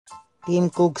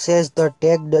Tim Cook says the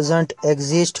tech doesn't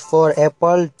exist for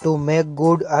Apple to make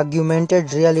good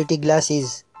augmented reality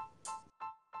glasses.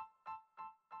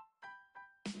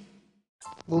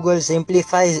 Google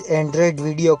simplifies Android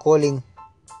video calling.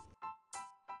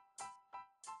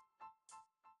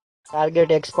 Target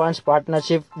expands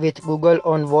partnership with Google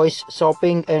on voice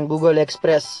shopping and Google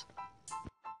Express.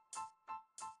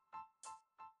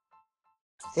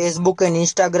 Facebook and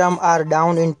Instagram are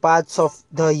down in parts of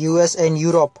the US and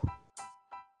Europe.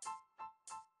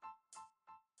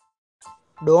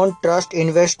 Don't trust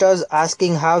investors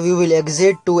asking how you will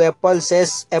exit to Apple,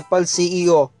 says Apple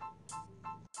CEO.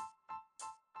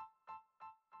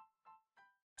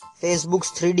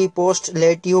 Facebook's 3D posts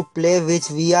let you play with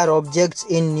VR objects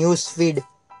in news feed.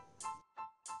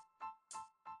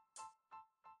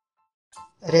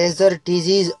 Razer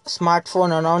teases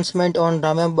smartphone announcement on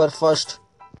November 1st.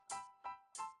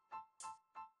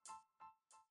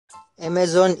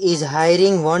 Amazon is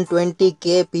hiring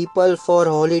 120K people for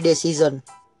holiday season.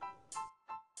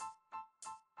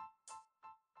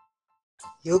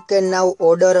 You can now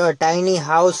order a tiny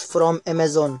house from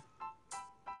Amazon.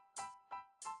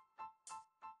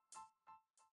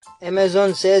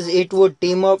 Amazon says it would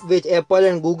team up with Apple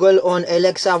and Google on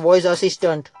Alexa voice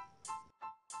assistant.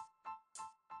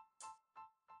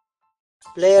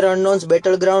 PlayerUnknown's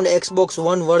Battleground Xbox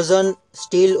One version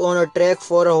still on a track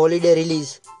for a holiday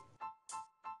release.